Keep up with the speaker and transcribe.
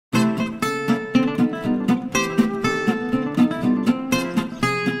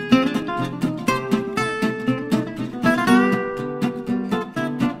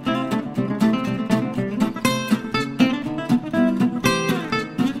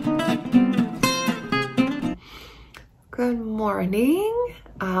Good morning.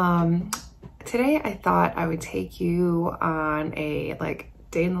 Today I thought I would take you on a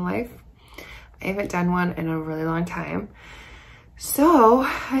day in the life. I haven't done one in a really long time. So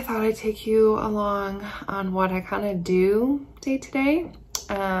I thought I'd take you along on what I kind of do day to day.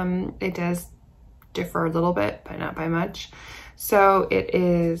 It does differ a little bit, but not by much. So it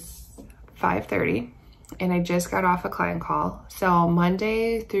is 5:30 and I just got off a client call. So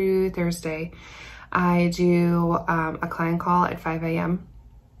Monday through Thursday, I do a client call at 5 a.m.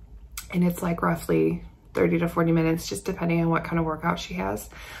 and it's like roughly 30 to 40 minutes, just depending on what kind of workout she has.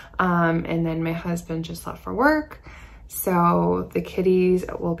 And then my husband just left for work. So the kiddies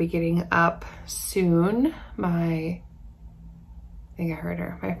will be getting up soon. I think I heard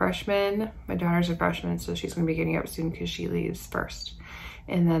her. My daughter's a freshman, so she's gonna be getting up soon because she leaves first.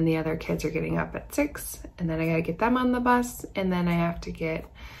 And then the other kids are getting up at 6, and then I gotta get them on the bus, and then I have to get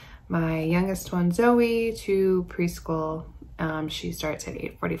my youngest one, Zoe, to preschool. She starts at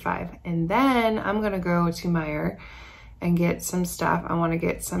 8:45. And then I'm gonna go to Meijer and get some stuff. I wanna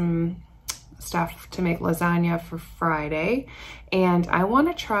get some stuff to make lasagna for Friday. And I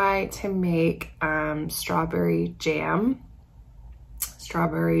wanna try to make strawberry jam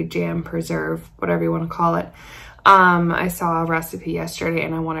preserve, whatever you wanna call it. I saw a recipe yesterday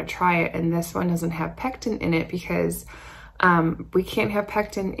and I wanna try it. And this one doesn't have pectin in it because we can't have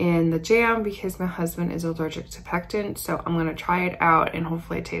pectin in the jam because my husband is allergic to pectin. So I'm gonna try it out and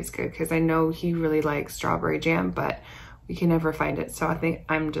hopefully it tastes good because I know he really likes strawberry jam, but we can never find it. So I think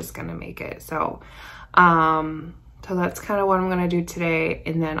I'm just gonna make it. So that's kind of what I'm gonna do today.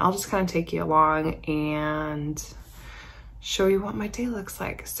 And then I'll just kind of take you along and show you what my day looks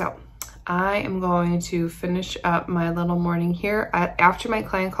like. So I am going to finish up my little morning here. After my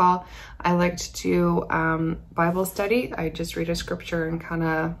client call, I like to do Bible study. I just read a scripture and kind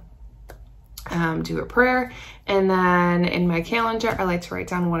of do a prayer. And then in my calendar, I like to write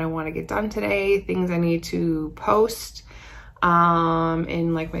down what I want to get done today, things I need to post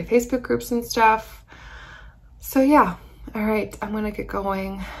in my Facebook groups and stuff. So yeah, all right, I'm gonna get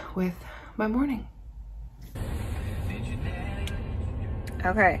going with my morning.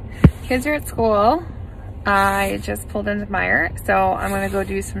 Okay, kids are at school. I just pulled into Meijer, so I'm gonna go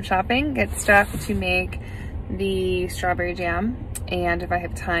do some shopping, get stuff to make the strawberry jam, and if I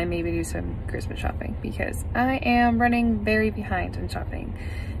have time, maybe do some Christmas shopping because I am running very behind in shopping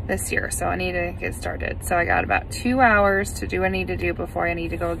this year, so I need to get started. So I got about 2 hours to do what I need to do before I need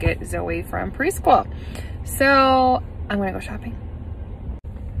to go get Zoe from preschool. So I'm gonna go shopping.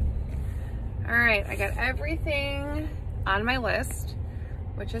 All right, I got everything on my list,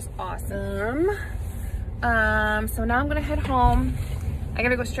 which is awesome. So now I'm gonna head home. I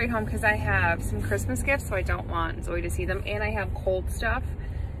gotta go straight home because I have some Christmas gifts, so I don't want Zoe to see them, and I have cold stuff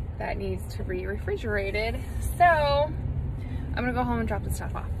that needs to be refrigerated. So I'm gonna go home and drop the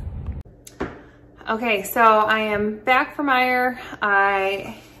stuff off. Okay, so I am back from Meijer.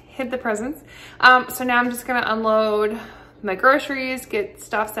 I hid the presents. So now I'm just gonna unload my groceries, get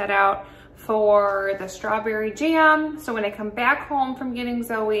stuff set out for the strawberry jam. So when I come back home from getting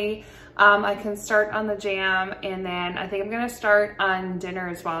Zoe, I can start on the jam, and then I think I'm gonna start on dinner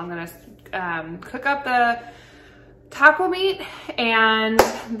as well. I'm gonna cook up the taco meat and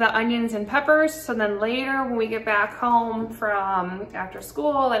the onions and peppers. So then later when we get back home from after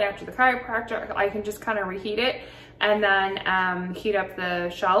school and after the chiropractor, I can just kind of reheat it and then heat up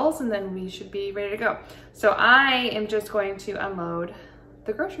the shells, and then we should be ready to go. So I am just going to unload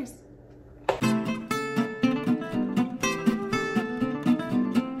the groceries.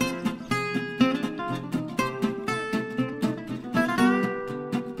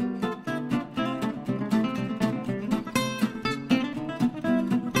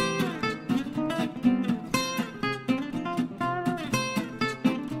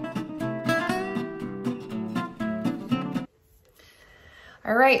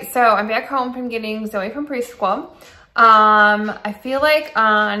 All right, so I'm back home from getting Zoe from preschool. I feel like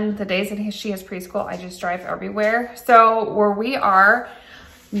on the days that she has preschool, I just drive everywhere. So where we are,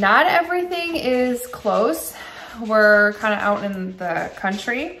 not everything is close. We're kind of out in the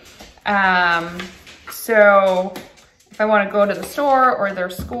country. So if I want to go to the store or their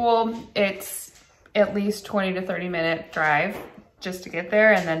school, it's at least 20 to 30 minute drive just to get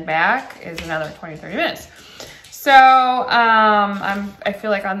there, and then back is another 20, 30 minutes. So I feel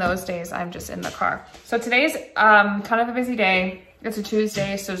like on those days, I'm just in the car. So today's kind of a busy day. It's a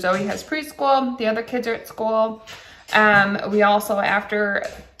Tuesday, so Zoe has preschool. The other kids are at school. We also, after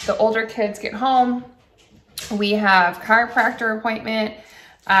the older kids get home, we have chiropractor appointment.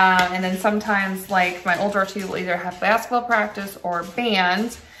 And then sometimes, like, my older two will either have basketball practice or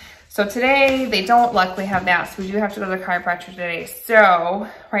band. So today they don't luckily have that, so we do have to go to the chiropractor today. So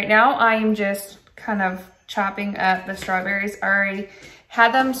right now I'm just kind of chopping up the strawberries. I already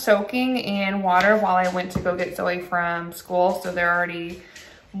had them soaking in water while I went to go get Zoe from school, so they're already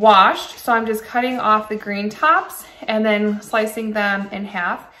washed. So I'm just cutting off the green tops and then slicing them in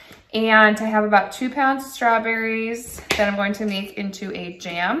half. And I have about 2 pounds of strawberries that I'm going to make into a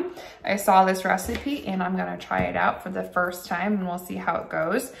jam. I saw this recipe and I'm gonna try it out for the first time and we'll see how it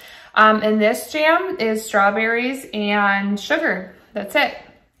goes. And this jam is strawberries and sugar, that's it.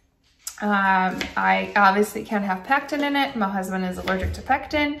 I obviously can't have pectin in it. My husband is allergic to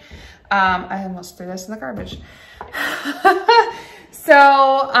pectin. I almost threw this in the garbage. So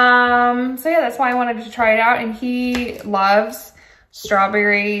yeah, that's why I wanted to try it out. And he loves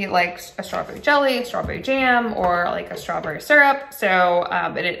strawberry, like a strawberry jelly, a strawberry jam, or like a strawberry syrup. So,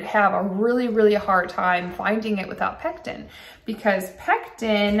 but it have a really hard time finding it without pectin, because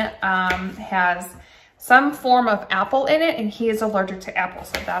pectin has some form of apple in it and he is allergic to apple.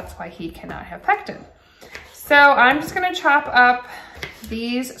 So that's why he cannot have pectin. So I'm just gonna chop up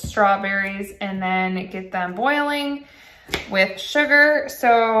these strawberries and then get them boiling with sugar.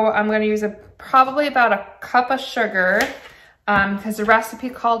 So I'm gonna use probably about a cup of sugar, because the recipe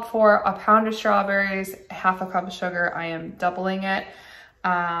called for a pound of strawberries, half a cup of sugar. I am doubling it.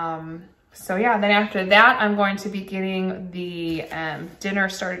 So yeah, then after that, I'm going to be getting the dinner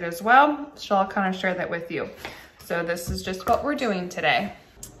started as well. So I'll kind of share that with you. So this is just what we're doing today.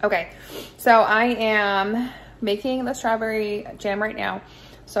 Okay, so I am making the strawberry jam right now.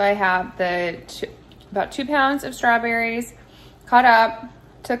 So I have about 2 pounds of strawberries cut up,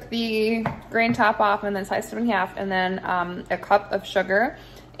 took the grain top off and then sliced them in half, and then a cup of sugar,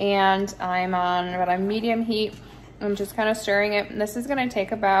 and I'm on about a medium heat. I'm just kind of stirring it. And this is gonna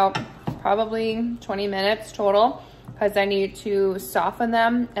take about probably 20 minutes total, because I need to soften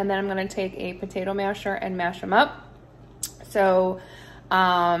them, and then I'm gonna take a potato masher and mash them up. So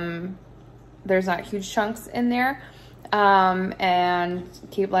there's not huge chunks in there, and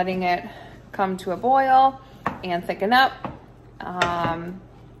keep letting it come to a boil and thicken up.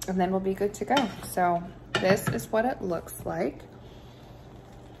 And then we'll be good to go. So this is what it looks like.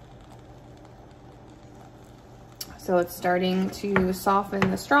 So it's starting to soften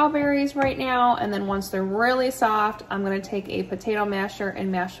the strawberries right now. And then once they're really soft, I'm gonna take a potato masher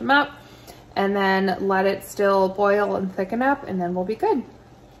and mash them up, and then let it still boil and thicken up, and then we'll be good.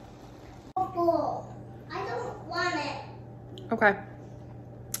 I don't want it. Okay.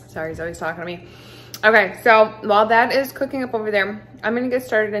 Sorry, Zoe's talking to me. Okay, so while that is cooking up over there, I'm gonna get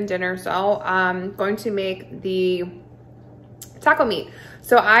started in dinner. So I'm going to make the taco meat.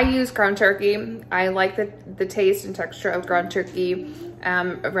 So I use ground turkey. I like the taste and texture of ground turkey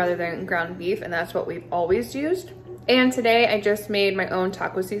rather than ground beef, and that's what we've always used. And today I just made my own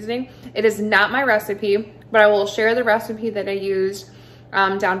taco seasoning. It is not my recipe, but I will share the recipe that I used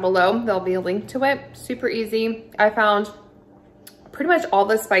down below. There'll be a link to it. Super easy. I found pretty much all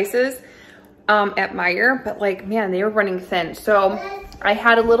the spices at Meijer, but like, man, they were running thin. So I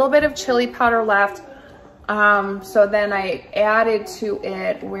had a little bit of chili powder left. So then I added to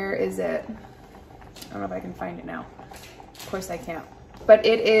it, where is it? I don't know if I can find it now. Of course I can't. But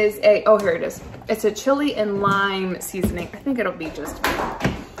it is oh, here it is. It's a chili and lime seasoning. I think it'll be just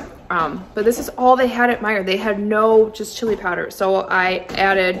fine. But this is all they had at Meijer. They had no just chili powder. So I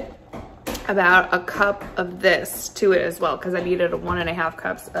added about a cup of this to it as well, because I needed 1.5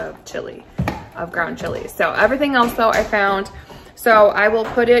 cups of chili, of ground chili. So everything else though I found. So I will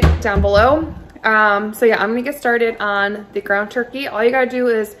put it down below. So yeah, I'm gonna get started on the ground turkey. All you gotta do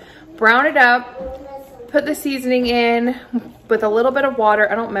is brown it up, put the seasoning in with a little bit of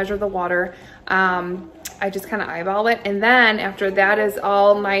water. I don't measure the water. I just kind of eyeball it. And then after that is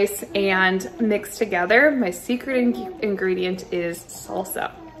all nice and mixed together, my secret ingredient is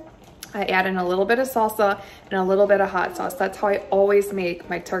salsa. I add in a little bit of salsa and a little bit of hot sauce. That's how I always make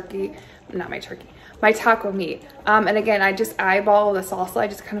my my taco meat. And again, I just eyeball the salsa. I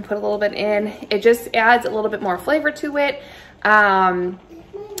just kind of put a little bit in. It just adds a little bit more flavor to it. And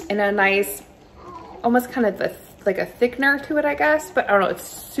a nice, almost kind of like a thickener to it, I guess. But I don't know, it's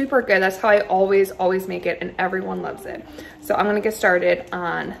super good. That's how I always make it, and everyone loves it. So I'm gonna get started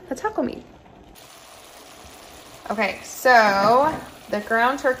on the taco meat. Okay, so the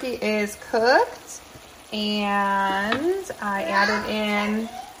ground turkey is cooked, and I added in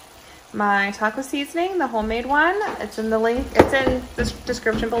my taco seasoning, the homemade one. It's in the link, it's in the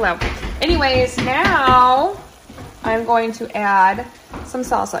description below. Anyways, now I'm going to add some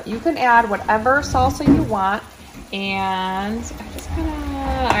salsa. You can add whatever salsa you want, and I just kind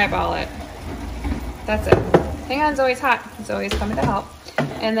of eyeball it. That's it. Hang on, Zoe's hot. Zoe's coming to help.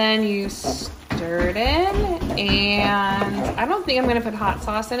 and then you stir it in, and I don't think I'm gonna put hot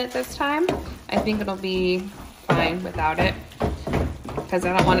sauce in it this time. I think it'll be fine without it because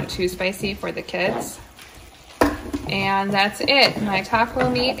I don't want it too spicy for the kids. And that's it. My taco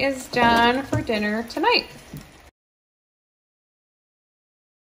meat is done for dinner tonight.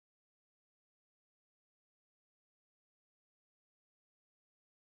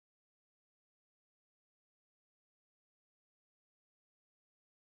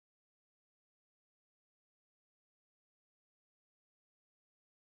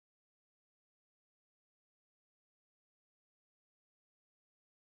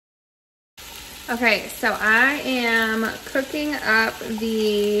 Okay, so I am cooking up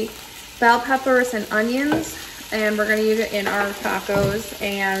the bell peppers and onions, and we're gonna use it in our tacos,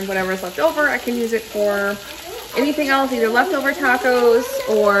 and whatever's left over, I can use it for anything else, either leftover tacos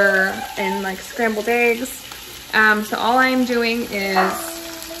or in like scrambled eggs. So all I'm doing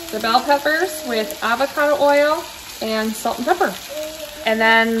is the bell peppers with avocado oil and salt and pepper. And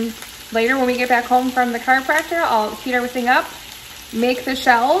then later when we get back home from the chiropractor, I'll heat everything up, make the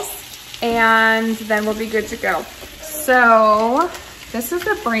shells, and then we'll be good to go. So this is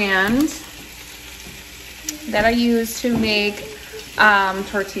the brand that I use to make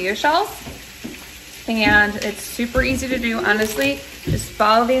tortilla shells, and it's super easy to do, honestly. Just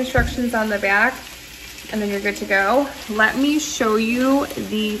follow the instructions on the back and then you're good to go. Let me show you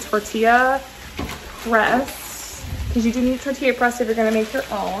the tortilla press, because you do need tortilla press if you're gonna make your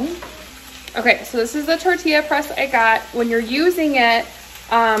own. Okay, so this is the tortilla press I got. When you're using it,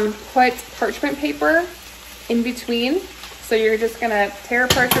 put parchment paper in between. So you're just gonna tear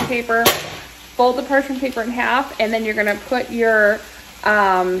parchment paper, fold the parchment paper in half, and then you're gonna put your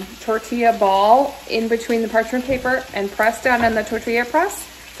tortilla ball in between the parchment paper and press down on the tortilla press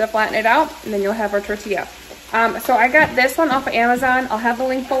to flatten it out, and then you'll have our tortilla. So I got this one off of Amazon. I'll have the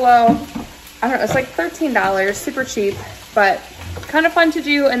link below. I don't know, it's like $13, super cheap, but kind of fun to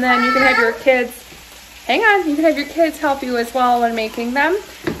do. And then you can have your kids, hang on, you can have your kids help you as well when making them.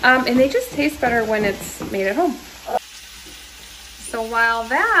 And they just taste better when it's made at home. So while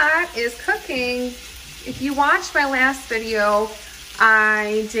that is cooking, if you watched my last video,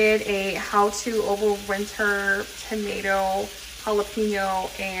 I did a how to overwinter tomato, jalapeno,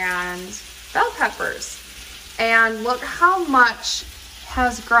 and bell peppers. And look how much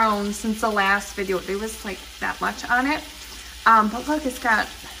has grown since the last video. There was like that much on it. But look, it's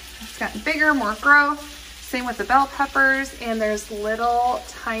gotten bigger, more growth. Same with the bell peppers, and there's little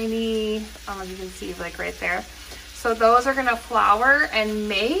tiny, I don't know if you can see like right there. So those are gonna flower, and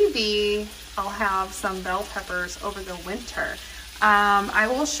maybe I'll have some bell peppers over the winter. I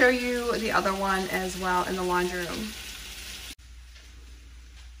will show you the other one as well in the laundry room.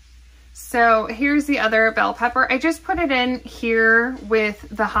 So here's the other bell pepper. I just put it in here with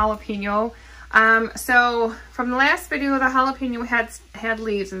the jalapeno. So from the last video, the jalapeno had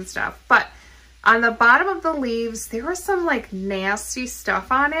leaves and stuff, but on the bottom of the leaves, there was some like nasty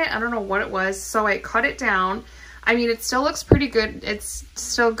stuff on it. I don't know what it was, so I cut it down. I mean, it still looks pretty good. It's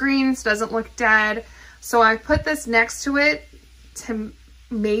still green, it doesn't look dead. So I put this next to it to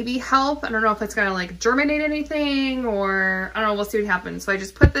maybe help. I don't know if it's gonna like germinate anything, or I don't know, we'll see what happens. So I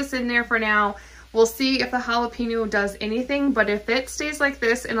just put this in there for now. We'll see if the jalapeno does anything, but if it stays like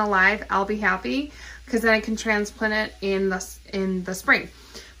this and alive, I'll be happy, because then I can transplant it in the spring.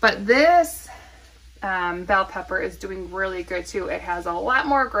 But this bell pepper is doing really good too. It has a lot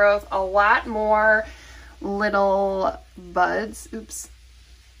more growth, a lot more little buds. Oops,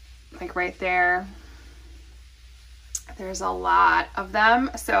 like right there. There's a lot of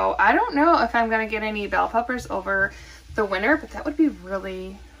them. So I don't know if I'm gonna get any bell peppers over the winter, but that would be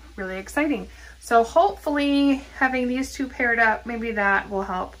really, really exciting. So hopefully having these two paired up, maybe that will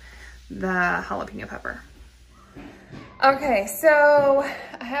help the jalapeno pepper. Okay, so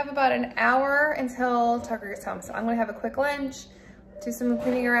I have about an hour until Tucker gets home. So I'm gonna have a quick lunch, do some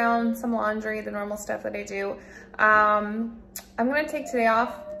cleaning around, some laundry, the normal stuff that I do. I'm gonna take today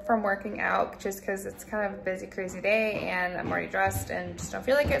off from working out just because it's kind of a busy, crazy day, and I'm already dressed and just don't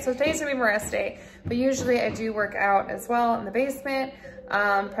feel like it. So today's gonna be my rest day, but usually I do work out as well in the basement.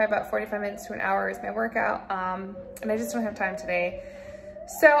 Probably about 45 minutes to an hour is my workout, and I just don't have time today.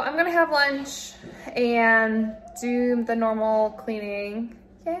 So I'm gonna have lunch and do the normal cleaning,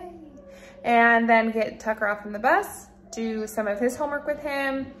 yay, and then get Tucker off from the bus, do some of his homework with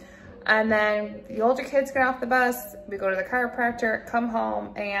him, and then the older kids get off the bus, we go to the chiropractor, come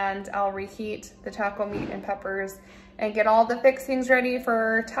home, and I'll reheat the taco meat and peppers and get all the fixings ready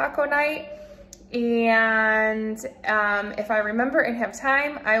for taco night. And if I remember and have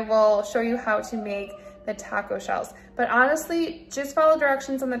time, I will show you how to make the taco shells. But honestly, just follow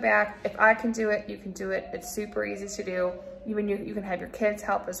directions on the back. If I can do it, you can do it. It's super easy to do. Even you can have your kids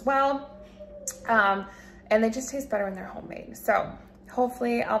help as well. And they just taste better when they're homemade. So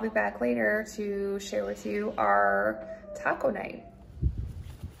hopefully I'll be back later to share with you our taco night.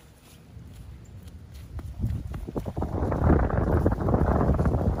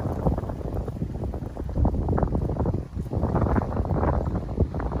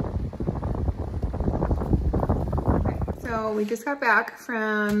 So we just got back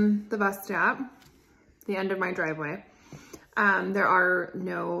from the bus stop, the end of my driveway. There are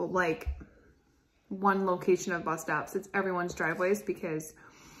no like one location of bus stops. It's everyone's driveways because,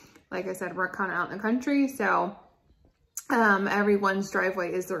 like I said, we're kind of out in the country. So everyone's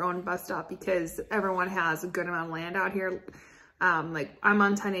driveway is their own bus stop because everyone has a good amount of land out here. Like I'm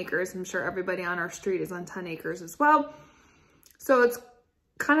on 10 acres. I'm sure everybody on our street is on 10 acres as well. So it's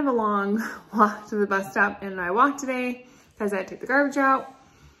kind of a long walk to the bus stop. And I walked today because I had to take the garbage out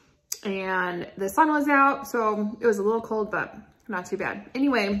and the sun was out. So it was a little cold, but not too bad.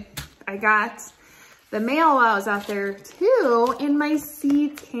 Anyway, I got the mail while I was out there too, and my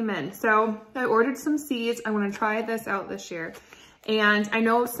seeds came in. So I ordered some seeds. I'm gonna try this out this year. And I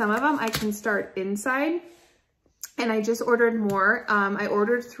know some of them I can start inside, and I just ordered more. I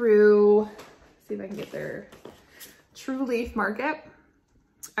ordered through, let's see if I can get their True Leaf Market.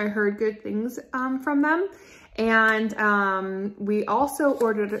 I heard good things from them. And we also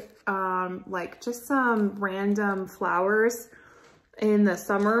ordered like just some random flowers in the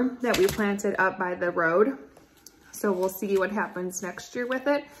summer that we planted up by the road. So we'll see what happens next year with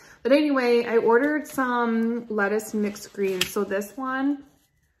it. But anyway, I ordered some lettuce mixed greens. So this one,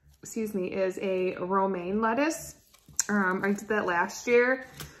 excuse me, is a romaine lettuce. I did that last year,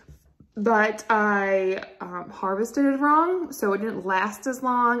 but I harvested it wrong. So it didn't last as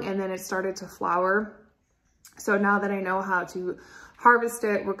long, and then it started to flower. So now that I know how to harvest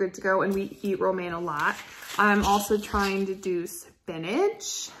it, we're good to go, and we eat romaine a lot. I'm also trying to do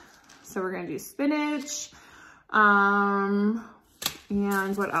spinach. So we're gonna do spinach. And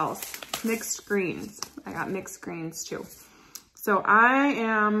what else? Mixed greens. I got mixed greens too. So I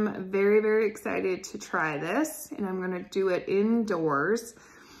am very, very excited to try this, and I'm gonna do it indoors.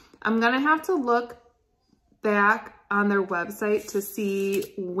 I'm gonna have to look back on their website to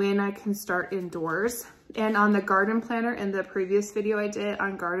see when I can start indoors. And on the garden planner, in the previous video I did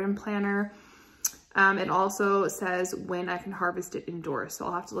on garden planner, it also says when I can harvest it indoors. So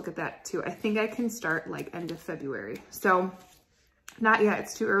I'll have to look at that too. I think I can start like end of February. So not yet,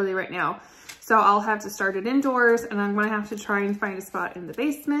 it's too early right now. So I'll have to start it indoors, and I'm gonna have to try and find a spot in the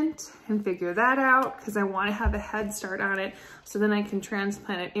basement and figure that out because I wanna have a head start on it so then I can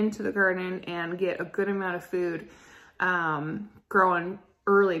transplant it into the garden and get a good amount of food growing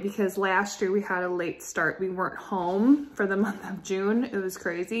early, because last year we had a late start. We weren't home for the month of June. It was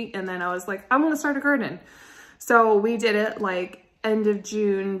crazy. And then I was like, I'm gonna start a garden. So we did it like end of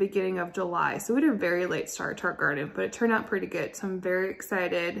June, beginning of July. So we did a very late start to our garden, but it turned out pretty good. So I'm very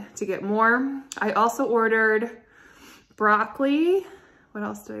excited to get more. I also ordered broccoli. What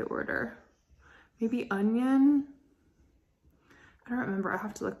else did I order? Maybe onion. I don't remember, I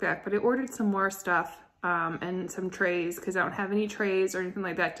have to look back, but I ordered some more stuff. And some trays because I don't have any trays or anything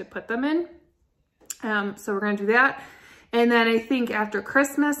like that to put them in. So we're gonna do that. And then I think after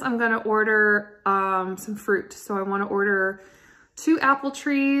Christmas, I'm gonna order some fruit. So I wanna order 2 apple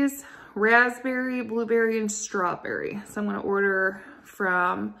trees, raspberry, blueberry, and strawberry. So I'm gonna order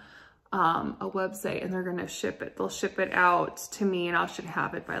from a website, and they're gonna ship it. They'll ship it out to me, and I should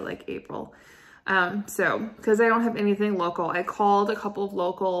have it by like April. So, because I don't have anything local. I called a couple of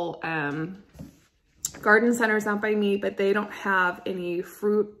local garden centers out by me, but they don't have any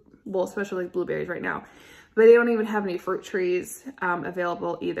fruit, well, especially like blueberries right now, but they don't even have any fruit trees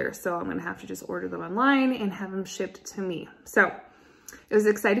available either. So I'm gonna have to just order them online and have them shipped to me. So it was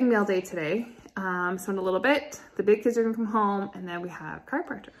an exciting mail day today. So in a little bit, the big kids are gonna come home, and then we have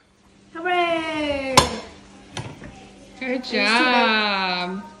chiropractor. Hooray! Good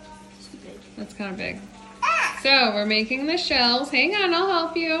job. That's kind of big. So we're making the shells. Hang on, I'll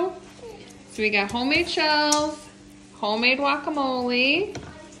help you. So we got homemade shells, homemade guacamole,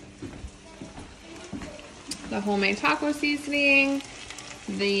 the homemade taco seasoning,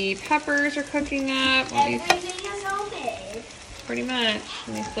 the peppers are cooking up. Everything is homemade. Pretty much.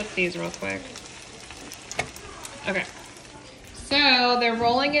 Let me flip these real quick. Okay. So they're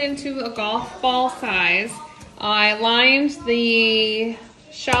rolling it into a golf ball size. I lined the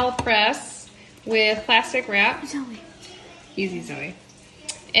shell press with plastic wrap. Zoe. Easy, Zoe.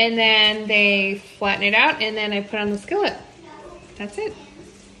 And then they flatten it out, and then I put on the skillet. That's it.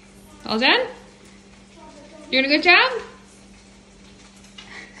 All done? Doing a good job?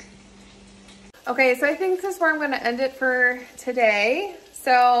 Okay, so I think this is where I'm gonna end it for today.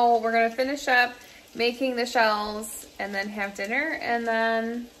 So we're gonna finish up making the shells and then have dinner, and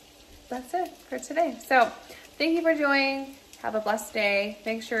then that's it for today. So thank you for joining. Have a blessed day.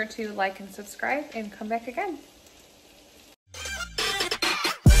 Make sure to like and subscribe and come back again.